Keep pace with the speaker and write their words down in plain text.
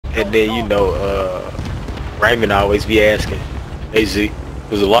And then you know, Raymond always be asking, "Hey Z,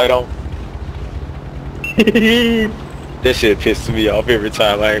 was the light on?" That shit pisses me off every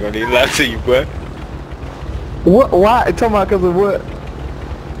time. I ain't gonna need to lie to you, but What? Why? Talking about because of what?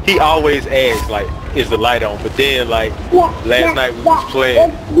 he always asks like, "Is the light on?" But then like last night we was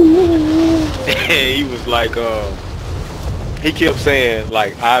playing, and he was like, he kept saying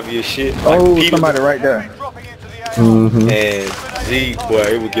like obvious shit. Like Oh, Peter somebody right there. and Z, boy,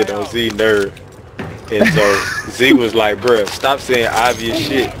 it would get on Z nerve. And so Z was like, bruh, stop saying obvious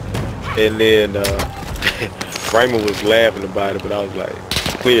shit. And then Raymond was laughing about it, but I was like,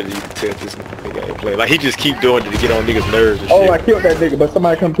 clearly you can tell this nigga ain't playing. Like he just keep doing it to get on niggas' nerves and Oh, shit. I killed that nigga, but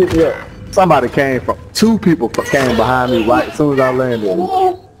somebody come pick me up. Somebody came from, two people came behind me right as soon as I landed.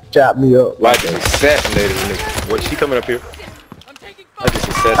 Chopped me up. Like I just assassinated a nigga. What, she coming up here? I just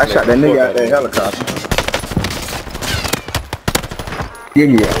assassinated. I shot that nigga out that helicopter.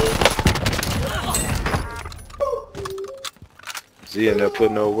 Yeah. Z in there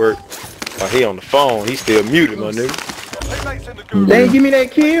putting no work. While he on the phone, he still muted, my nigga. They ain't give me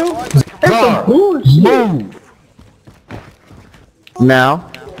that kill. That's some bullshit. Now,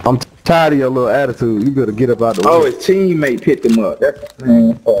 I'm tired of your little attitude. You gotta get up out the way. Oh, his teammate picked him up. That's the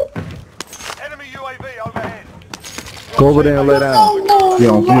man. Enemy UAV overhead. Go over there and lay down. You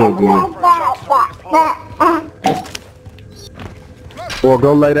don't feel good. Or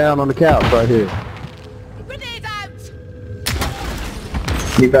go lay down on the couch right here. Grenade out!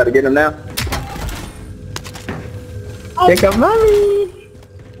 You got to get him now? Take a mommy!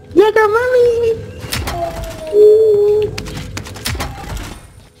 Take a mommy!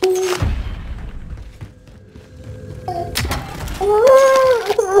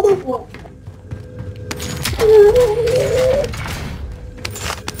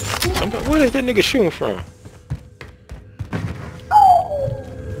 Where is that nigga shooting from?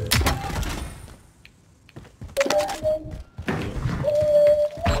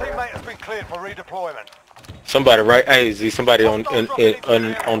 Teammate has been cleared for redeployment. Somebody right, hey Z, somebody on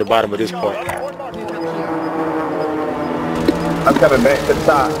the bottom of this part. I'm coming back to the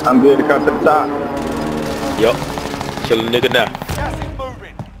top. I'm good to come to the top. Yup. Kill a nigga now. Gas is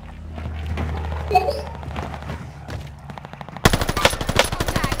moving.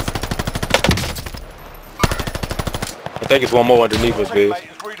 I think it's one more underneath us, bitch.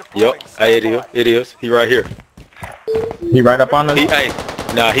 Teammate is redeploying. Yup. Hey, it is. It is. He right here. He right up on us?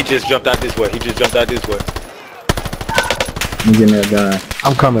 Nah, he just jumped out this way. He just jumped out this way. I'm getting that gun.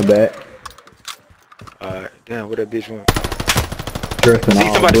 I'm coming back. Alright. Damn, where that bitch went? Dressed in See,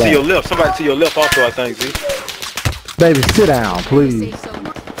 all somebody black. to your left. Somebody to your left also, I think, Z. Baby, sit down, please.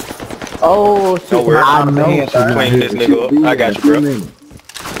 Oh, shit. Don't worry. I know. I'm cleaning this nigga up. I got you, bro.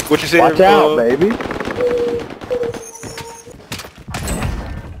 What you said? Watch out, baby.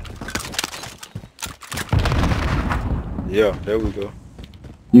 Yeah, there we go.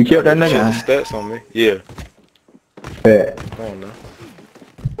 You killed that Check nigga? the stats on me. Yeah. Yeah. I don't know.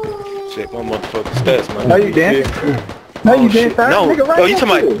 Check my motherfucking stats, man. No, you didn't. No, you didn't. No. Nigga right Oh, you next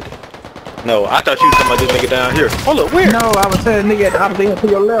talking to about? No, I thought you was talking about this nigga down here. Hold up, where? No, I was saying nigga at the opposite end to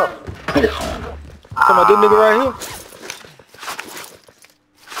your left. Talking about this nigga right here?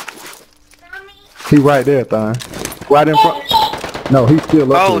 He right there, Thon. Right in front. No, he's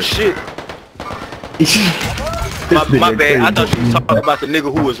still up Oh there. shit. My bad. I thought you was talking about the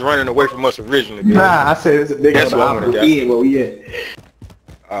nigga who was running away from us originally. Bitch. Nah, I said it's a nigga That's on what the I would've opposite got. end where we at.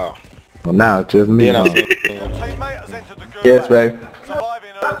 Oh. Well, now it's just me. Then I Teammate has entered the gulag. Yes, baby.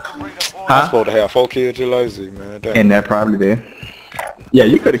 Surviving earns them redeployment. I'm supposed to have 4 kills just like Z, man. Damn. And that probably did. Yeah,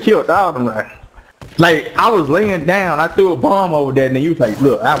 you could have killed all of them, right? Like, I was laying down, I threw a bomb over there, and then you was like,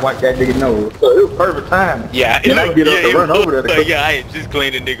 look, I wiped that nigga nose. So it was perfect timing. Yeah, and I get up and run over there. To yeah, I ain't just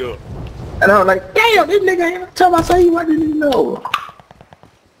cleaned the nigga up. And I was like, damn, this nigga ain't tell I say he wiped his nose.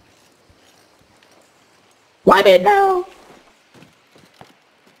 Wipe it down.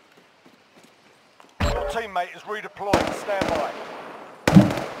 Your teammate is redeployed. Stand by.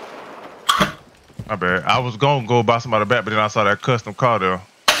 My bad. I was gonna go buy somebody back, but then I saw that custom car there.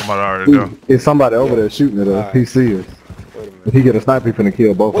 Somebody already there. It's somebody over there shooting at us. He see us. If he get a sniper, he finna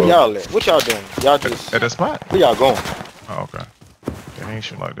kill both Where of us. y'all at? What y'all doing? Y'all just... At that spot? Where y'all going? Oh, okay. Yeah, he ain't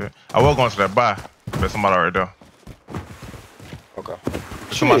shooting like that. I was going to that buy, but somebody already there. Okay.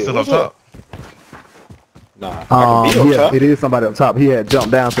 Somebody still up top. Nah, I can be up Yeah, top. it is somebody up top. He had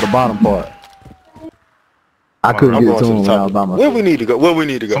jumped down to the bottom part. I couldn't I'm get going to to him the when I top. was by Where myself. we need to go? Where we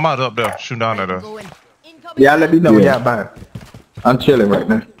need to go? Somebody up there shooting down at us. Going. Yeah, let me know when y'all by. I'm chilling right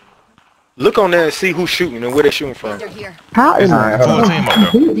now. Look on there and see who's shooting and where they're shooting from. They're here. How is Full team up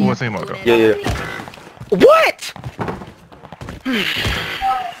there. Full team up there. Yeah, yeah. What?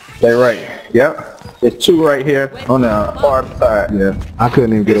 They right. Yep. There's two right here on the far side. Yeah, I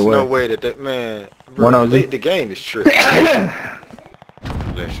couldn't even get There's away. no way that man. One Bro, on the Z. game is tricky.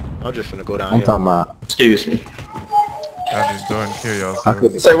 I'm just gonna go down I'm here. talking about. Excuse me. Y'all just go ahead and kill y'all. I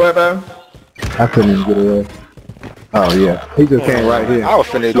couldn't. Say what, man? I couldn't even get away. Oh yeah, he just came right here. I was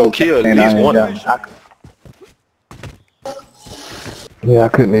finna go kill at And I least ain't one of got them. Yeah, I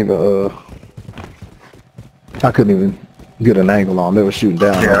couldn't even. I couldn't even get an angle on. They were shooting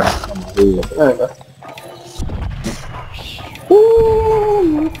down. On my head.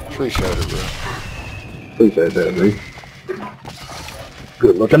 Appreciate it, bro. Appreciate that, dude.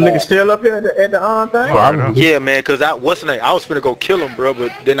 Good looking. Them niggas still up here at the thing? Alright, huh? Yeah, man, cause I what's the name? I was finna go kill him, bro,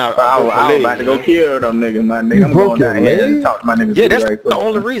 but then I I was about to go kill them niggas, my nigga. I'm broke going down your here and leg? talk to my niggas. Yeah, that's right the quick.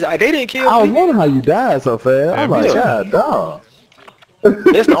 only reason. They didn't kill I was me. wondering how you died so fast. I'm like, Yeah. God, dog.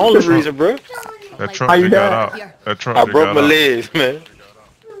 That's the only reason, bro. That truck How you just got doing? out. That truck I just broke got my out. legs, man.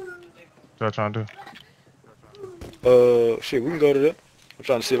 What y'all trying to do? Shit, we can go to that. I'm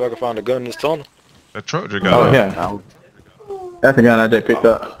trying to see if I can find a gun in this tunnel. That truck just got Oh, out. yeah. That's the gun I just picked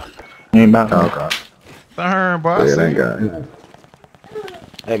up. Ain't about to. Okay. I heard, boy. I Yeah, see they ain't you. got it.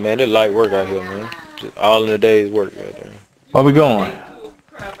 Hey, man, it's light work out here, man. Just all in a day's work right there. Where we going?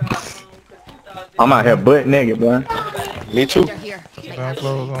 I'm out here butt naked, boy. Me too. They're here. Down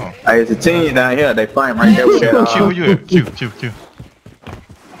clothes on. Hey, it's a team down here. They fighting right there with that. Q, where you at? Q.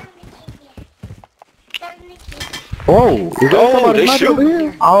 Whoa, is that Oh, somebody they sniping over shoot.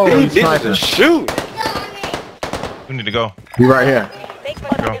 here? Oh, These he's bitches sniping. are shoot. We need to go. He right here.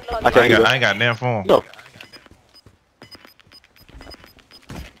 Go. I can't do I that. ain't got damn phone. No.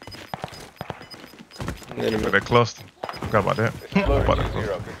 But that cluster. Forgot about that. About that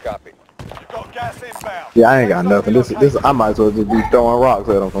cluster. You've got gas inbound. Yeah, I ain't got nothing. This, I might as well just be throwing rocks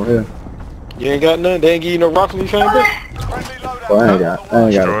at them from here. You ain't got nothing? They ain't give you no rocks when you came back? Friendly loadout. Well, I ain't got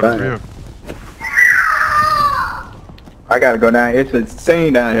Destroy a the thing. vehicle. I gotta go down. It's a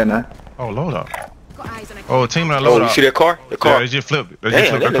scene down here now. Oh, load up. Got eyes on a Oh, team that Oh, load you up. see that car? The Yeah, car. they just flipped it. They just Damn,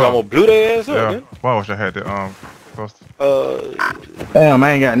 flipped that the nigga car. almost blew their ass up, Yeah. man. Well, I wish I had that cluster. Damn,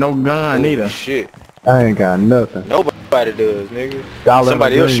 I ain't got no gun neither. Shit. I ain't got nothing. Nobody does, nigga. Dollar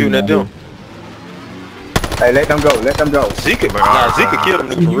Somebody and else green shooting at down them. Hey, let them go. Let them go. Zika, But, nah, Zika killed him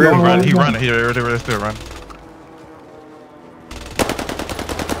nigga, for He real. running. He running. They're still running.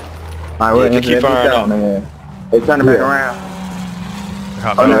 All right, Yeah, just keep firing out. man. They turning back around.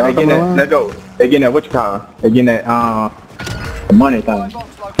 Hop Oh no, out. they getting that. Let's go. They getting that. What you call it? They getting that. The money thing.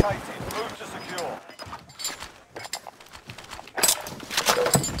 Box located. Move to secure.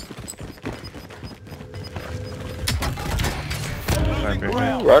 Thank you.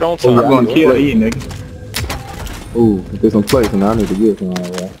 Right on time. I'm gonna bro. kill E, nigga. Ooh, there's some place and I need to get some.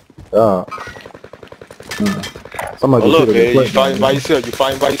 Somebody Oh, look, should man, have you fighting by yourself. You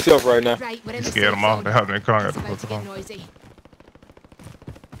fighting by yourself right now. right. We're in the Scared them off. They hopped in the car and got It's the about to cluster get on. noisy.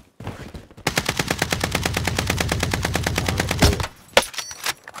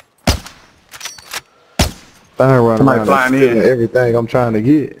 running Somebody around flying and stealing in. everything I'm trying to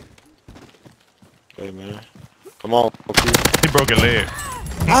get. Hey, man. Come on, Q. He broke his leg.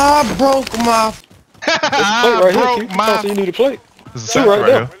 I broke my. There's a plate right here, Q. my. So you need a plate. There's a Two sack right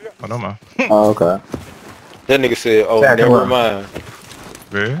right there. here. Oh, no, man. Oh, okay. That nigga said, oh, Jack, never come on. mind.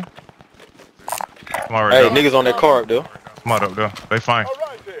 Yeah. I'm already Hey, up. niggas on that car up there. I'm out up there. They fine. All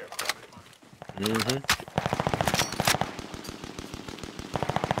right there. Mm-hmm.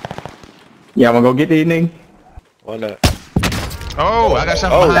 Yeah, I'm gonna go get these niggas. Why not? Oh, I got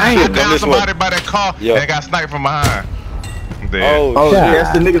shot Oh, from behind. dang, I come downed this somebody way. by that car Yeah. and got sniped from behind. I'm dead. Oh, Oh, shit. yeah,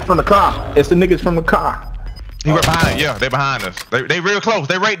 that's the niggas from the car. It's the niggas from the car. He right behind. Yeah, they behind us. They real close.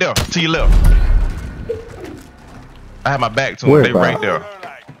 They right there to your left. I have my back to them. Where They about? right there.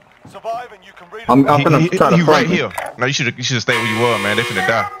 Gulag. Survive and you can read I'm gonna try to He right find them. here. No, you should have stayed where you were, man. They finna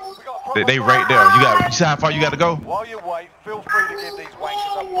die. They right there. You see how far you got to go? While you wait, feel free to give these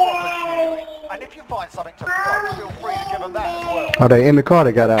wankers a proper cheering. And if you find something to throw, feel free to give them that as well. Oh, they in the car.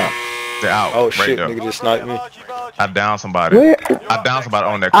 They got out. They're out. Oh, right shit, there. nigga just sniped me. I downed somebody. Where? I downed somebody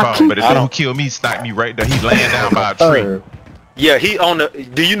on that car, but the dude who killed me sniped me right there. He's laying down by a tree. Yeah, he on the,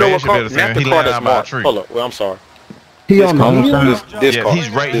 do you know Man, what should car? be able to say Not the he car laying that's down by a marked. tree. Hold up, well, I'm sorry. He This on car, the this Yeah, car. he's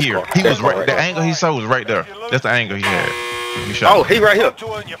right This here. car. He was That car right. The there. angle he saw was right there. That's the angle he had. He shot. Oh, he right here.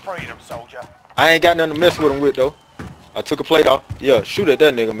 To earn your freedom, soldier. I ain't got nothing to mess with him with, though. I took a plate off. Yeah, shoot at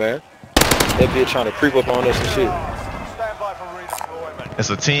that nigga, man. That bitch trying to creep up on us and shit. Stand by for redeployment. It's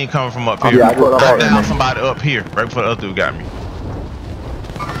a team coming from up Yeah, here. I put up I on downed him. somebody up here right before the other dude got me.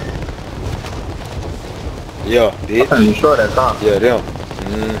 Yeah, bitch. I'm sure that car. Yeah, them.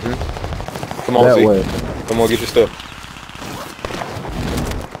 Mm-hmm. Come on, That Z. way. Come on, get your stuff.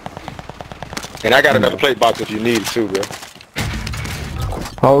 And I got another plate box if you need it too, bro.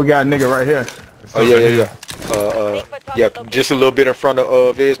 Oh, we got a nigga right here. Oh yeah. Yeah, just a little bit in front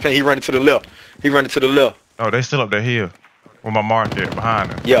of his pen. He running to the left. He running to the left. Oh, they still up there here. Where my mark at,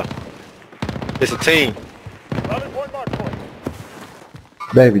 behind him. Yeah. It's a team.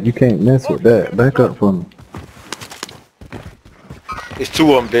 David, you can't mess with that. Back up for me. It's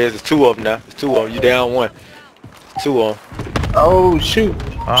two of them, Dez. It's two of them now. It's two of them. You down one. Two of them. Oh, shoot.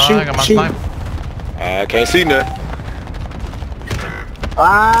 I got my sniper. I can't see nothing.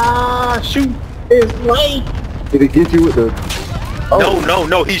 Ah, shoot. It's late. Did it get you with the...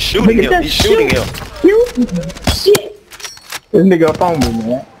 No. He's shooting him. He's shooting him. Shit. This nigga up on me,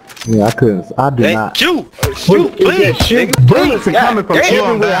 man. Yeah, I couldn't. I do not. Shoot, please. Nigga, Bullets are coming from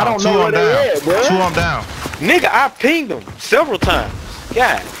everywhere. I Down. don't know where they at, bro. Two on down. Nigga, I pinged him several times.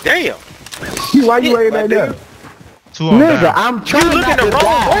 God damn. Why you ain't right there? Two on Nigga, down. I'm You trying looking not the to wrong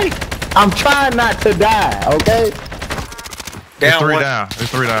die. way. I'm trying not to die, okay? There's Down three one. down. There's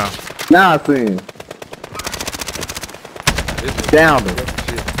three down. Now I see him. Down him.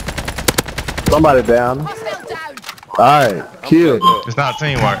 Somebody down him. Hostile down. Alright, killed him. It's not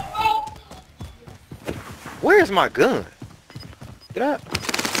teamwork. Where's my gun? Get up.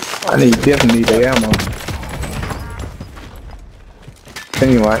 I definitely need the ammo.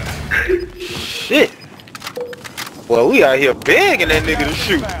 Anyway. Shit. Well, we out here begging that nigga to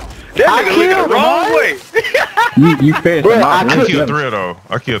shoot. That I nigga looking killed the him, wrong boy. way. You fed Bro, them I off. I killed three of those.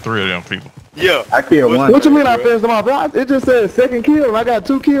 I killed three of them people. Yeah. I killed one. What you mean I finished them off? It just said second kill and I got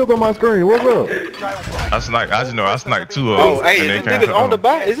 2 kills on my screen. What's up? I just know I sniped two of them. Oh, hey, and is they this came nigga on the from-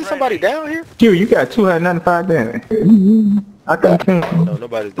 back? Is there somebody down here? Q, you got 295 damage. I can't think. No,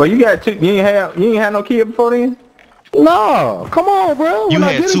 nobody's But down. you got two. You ain't had no kill before then. No, come on, bro. You When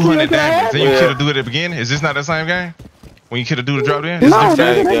I had get a kill, 200 can I have damage. Then it? you Yeah. could have do it at the beginning. Is this not the same game? When you could have do the drop in? No, This the is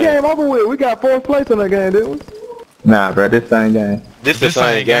that same game. game over with. We got 4th place in that game, didn't we? Nah, bro, this same game. This the the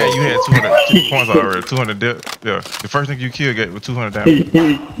same game. game. You had 200 points already. 200 yeah. The first thing you killed get with 200 damage.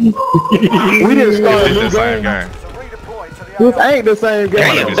 We didn't start a It's new the same game. game. This ain't the same game.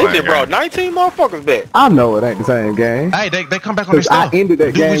 Damn, It's they the just same brought game. 19 motherfuckers back. I know it ain't the same game. Hey, they come back on their Cause I stuff. ended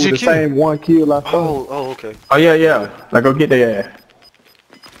that Do game what with you the kill. same 1 kill I saw. Oh, okay. Oh yeah. Like go get their ass.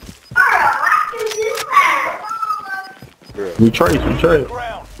 Bro, We trace.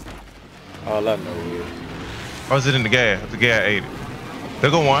 all I know is Or is it in the gas? The gas ate it.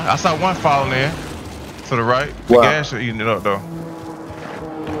 There go one. I saw one falling in. To the right. The Wow. gas should eating it up though. I'm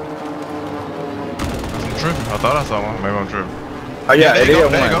tripping. I thought I saw one. Maybe I'm tripping. Oh yeah, there it you go.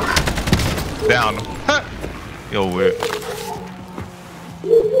 is There you one. go. Down them. Yo, weird.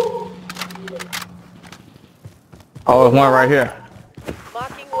 Oh, there's one right here.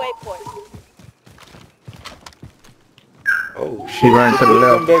 Marking waypoint. oh She shit. ran to the Come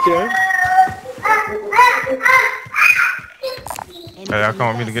left. back here. Hey, I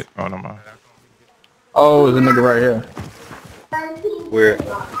come with me to get. Oh, no mind. Oh, there's a nigga right here. Where?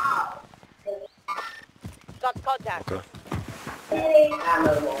 Got contact. Okay.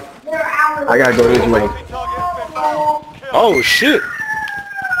 I gotta go this way. Oh shit.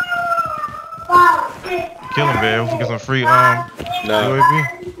 Kill him, man. We get some free Nah. UAV.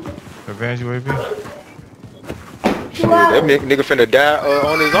 Advanced UAV. Shit, that nigga finna die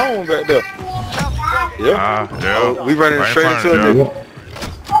on his own back there. Yeah. Yeah. Oh, we running Right in straight front into a of nigga.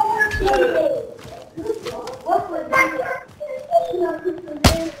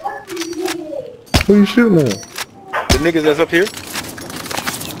 Who you shooting at? The niggas that's up here.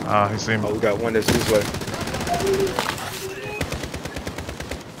 He see me. Oh, we got one that's this way.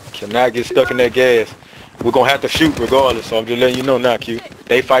 Cannot get stuck in that gas. We're gonna have to shoot regardless, so I'm just letting you know now, Q.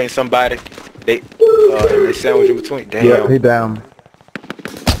 They fighting somebody. They sandwich in between. Damn. Yeah, he down.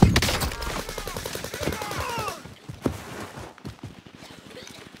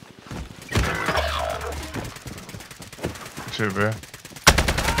 Shit, man.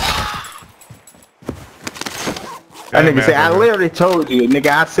 That Yeah, nigga man, said, I man. literally told you, nigga.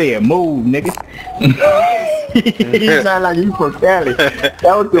 I said move, nigga. You sound like you from Cali. That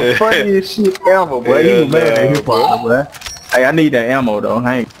was the funniest shit ever, boy. Yeah, You mad at nah, hip hop, boy. Hey, I need that ammo though.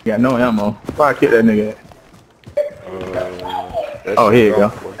 I ain't got no ammo. Where I kill that nigga at? Oh, here you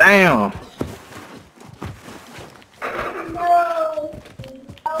go. Damn.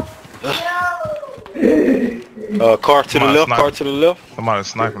 Car to the Come on, left, sniper. car to the left. Somebody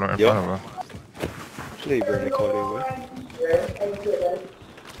sniping right in Yep. front of her. Please bring the car that way.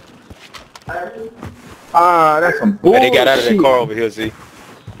 Ah, that's some Hey, bullshit. they got out of that car over here, Z.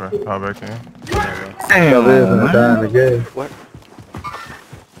 Okay, power back in. Damn, There's a man. die in the game. What?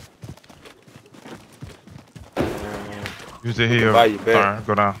 Use the hill. Buy you back. Turn,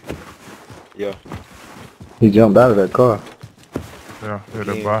 go down. Yeah. He jumped out of that car. Yeah, yeah, He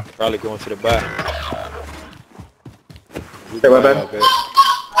that bar. probably going to the buy. Hey, what, baby?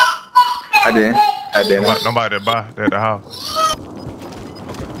 I did. Nobody that buy. They at the house.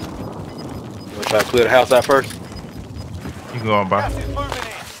 You wanna try to clear the house out first? You can go and buy. Gas is moving in.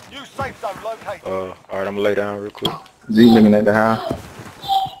 New safe zone located. Alright, I'm gonna lay down real quick. Z looking at the house.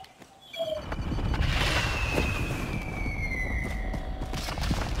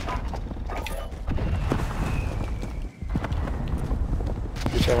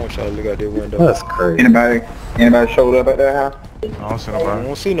 Bitch, I want y'all to look out that window. That's crazy. Anybody showed up at that house? I don't see I nobody.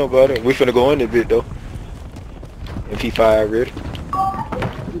 don't see nobody. We finna go in there bit though. MP5 ready.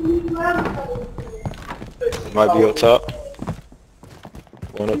 Might be up top.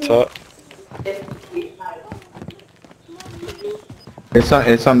 One up top. It's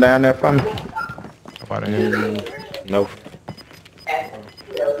something down there for me. Nobody here. No,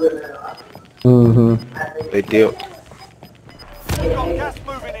 Mm-hmm. they dealt. We've got gas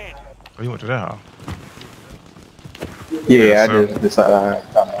moving in. Oh, you went to that house. Yeah, I sir. just decided I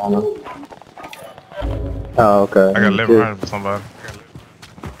come on. Oh, okay. I got 1100 for somebody.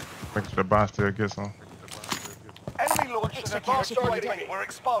 Make sure the buy still get some. Enemy launched an advanced UAV. We're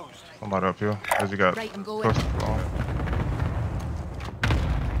exposed. Somebody up here. As you got. Right, I'm going. Custom on.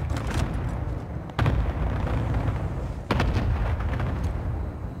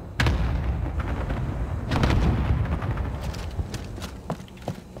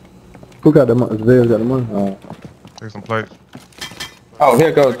 Who got the money? Zell got the money? Oh. Take some plates. Oh,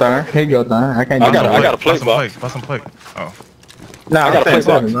 here goes Thurn. I can't. I got a Buy plate some box. plates. Buy some plate. Oh, Nah, I got a plate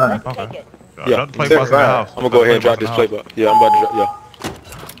box. Right. okay. Take it. Yeah, Drop the plate box in the house. I'm gonna go ahead and drop this plate box. Yeah, I'm about to drop. Yeah.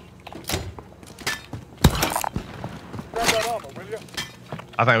 Grab that armor, will you?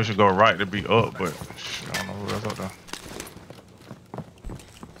 I think we should go right to be up, but I don't know who else up there.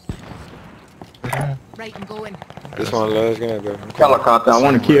 Right, I'm going. This one last game, bro. Helicopter. I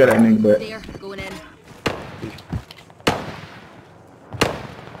want to kill that nigga, but There, going in.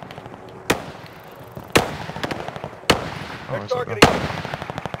 Oh, it's up there.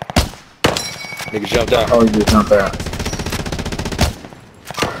 Nigga jumped out. oh, you just jump out.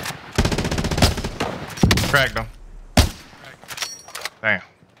 Cracked them. Damn.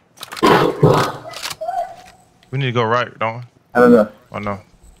 We need to go right, don't we? I don't know. Oh no.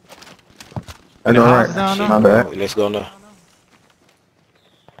 I know, right. down there? My bad. Let's go now.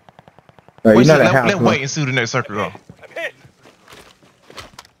 Right, you Wait, know that let house. wait and see who the next circle go. I'm hit.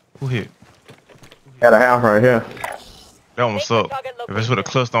 Who hit? Got a house right here. That one was up. If it's with a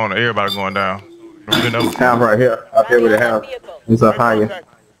cluster on, everybody going down. We didn't know. House right here. Up here with the house. Vehicle. It's up higher.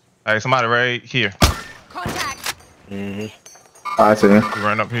 Hey, somebody right here. Contact. I see him. We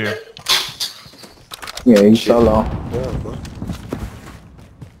ran up here. Yeah, he's solo. Yeah, bro.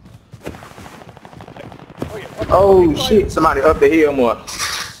 Oh shit! Somebody up the hill more.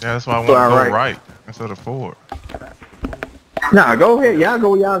 Yeah, that's why I want So to I go right. right instead of forward. Nah, go ahead. Y'all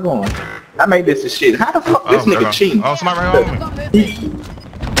go where y'all going. I made this a shit. How the fuck this there nigga go. cheating? Oh, somebody right on me. Got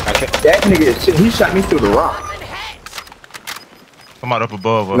movement. I can't. That nigga is cheating. He shot me through the rock. Somebody up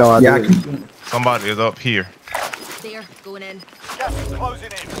above us. No, I Yeah, I didn't. keep. Somebody is up here. There, going in. Gas is closing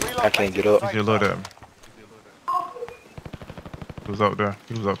in. I can't get up. He just looked at me. He was up there.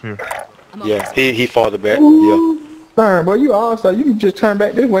 He was up here. I'm on Yeah, he farther back. Yeah. Darn, boy, you also you can just turn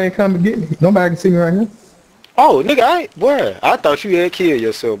back this way and come and get me. Nobody can see me right here. Oh, nigga, I thought you had killed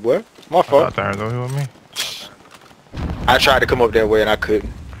yourself, boy. My I fault. thought Darren's over here with me. I tried to come up that way and I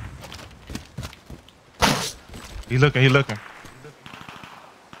couldn't. He looking. He looking.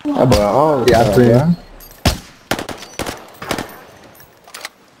 Oh, boy, oh, Yeah, I see him.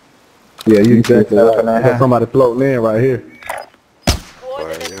 Yeah, you exactly up right. in that I got house. somebody floating in right here. Boy,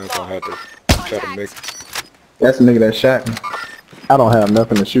 Coordinates y'all gonna locked. have to try to make. That's the nigga that shot me. I don't have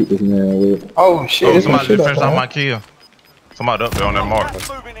nothing to shoot this man with. Oh shit! Oh, this somebody shit just up, finished off man. my kill. Somebody up there on that mark. Gas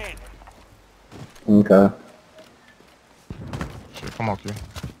moving in. Okay. Shit, come on, kid.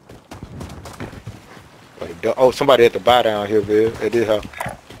 Oh, somebody at the buy down here, man. At this house.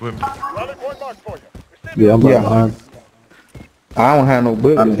 With me. Rally point mark for you. Yeah, I'm Yeah. behind. I don't have no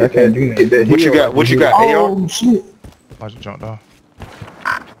bullets. I can't do that. What you got? What you got? AR? Oh shit! I just jumped off.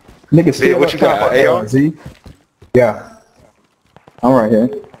 Nigga, still what up you got, top, AR? Z? Yeah. I'm right here.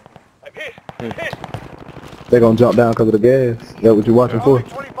 I'm hit. I'm hit. They gonna jump down because of the gas. That what you watching for? Only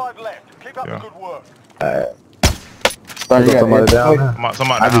 25 left. Keep up Yeah. the good work. Sorry, Got somebody down there.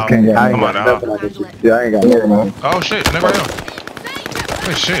 Somebody I just out. can't get- I ain't Somebody got out. nothing I can shoot. Yeah, I ain't got nothing. Oh shit, nigga right here.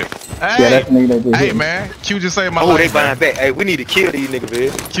 Hey, shit. Yeah, Hey, that's the nigga that just hey hit me. man, Q just saved my Oh, they life. buying man. back. Hey, we need to kill these niggas,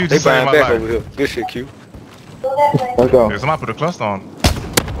 man. Q They just saved buying my back life. over here. Good shit, Q. Let's go. Yeah, somebody put a cluster on.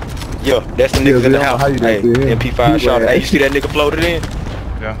 Yeah, that's the niggas in the how house. you Hey, do it. MP5 shot. Hey, you see that nigga floated in?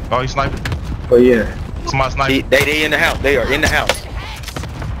 Yeah. Oh, he sniping. But yeah. Somebody sniping. They in the house. They are in the house.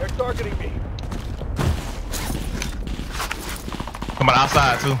 They're targeting me. Somebody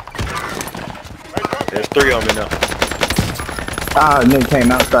outside too. There's 3 of them in there. Ah, nigga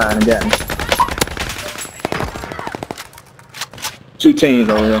came outside and got me. 2 teams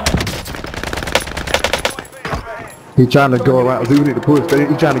over there. He trying to go around. Z, we need to push.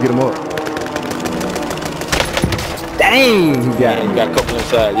 He trying to get him up. Dang, he got Yeah, him. you got a couple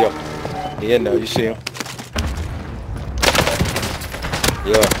inside. Yo, he in there. You see him?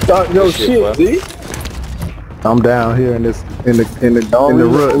 Yeah. Start your Good shit, boy. Z. I'm down here in the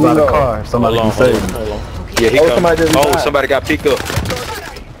rut by the car. Somebody Hold on, can hold save on, me. hold on. Yeah, he Oh, come. somebody just Oh, died. somebody got picked up.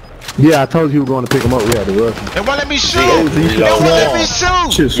 Yeah, I told you we were going to pick him up. We had to rush him. They won't let me shoot. Yeah, They reload. won't let me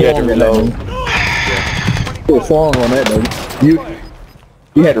shoot. Shit You had to swung on that reload. nigga. Put a swung on that nigga.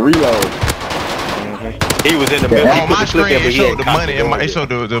 You had to reload. He was in the middle. He On put my the clip screen, in, but it he showed had the money and constantly it showed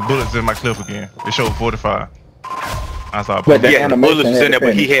the bullets in my clip again. It showed 45. I saw. But Yeah, the animation bullets was had in there, to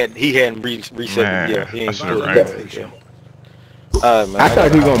but finish. he hadn't reset Man, it. Yeah, he I ain't should've put ran. it. Yeah. Man, I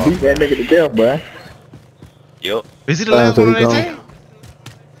thought he was gonna beat that nigga to death, boy. Yup, Is he the last so one he on that gone. team?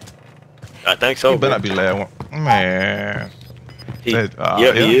 I think so. He better man. not be the last one. Man. He, That-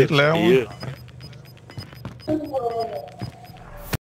 yeah, yeah, he he is. the last He one. is.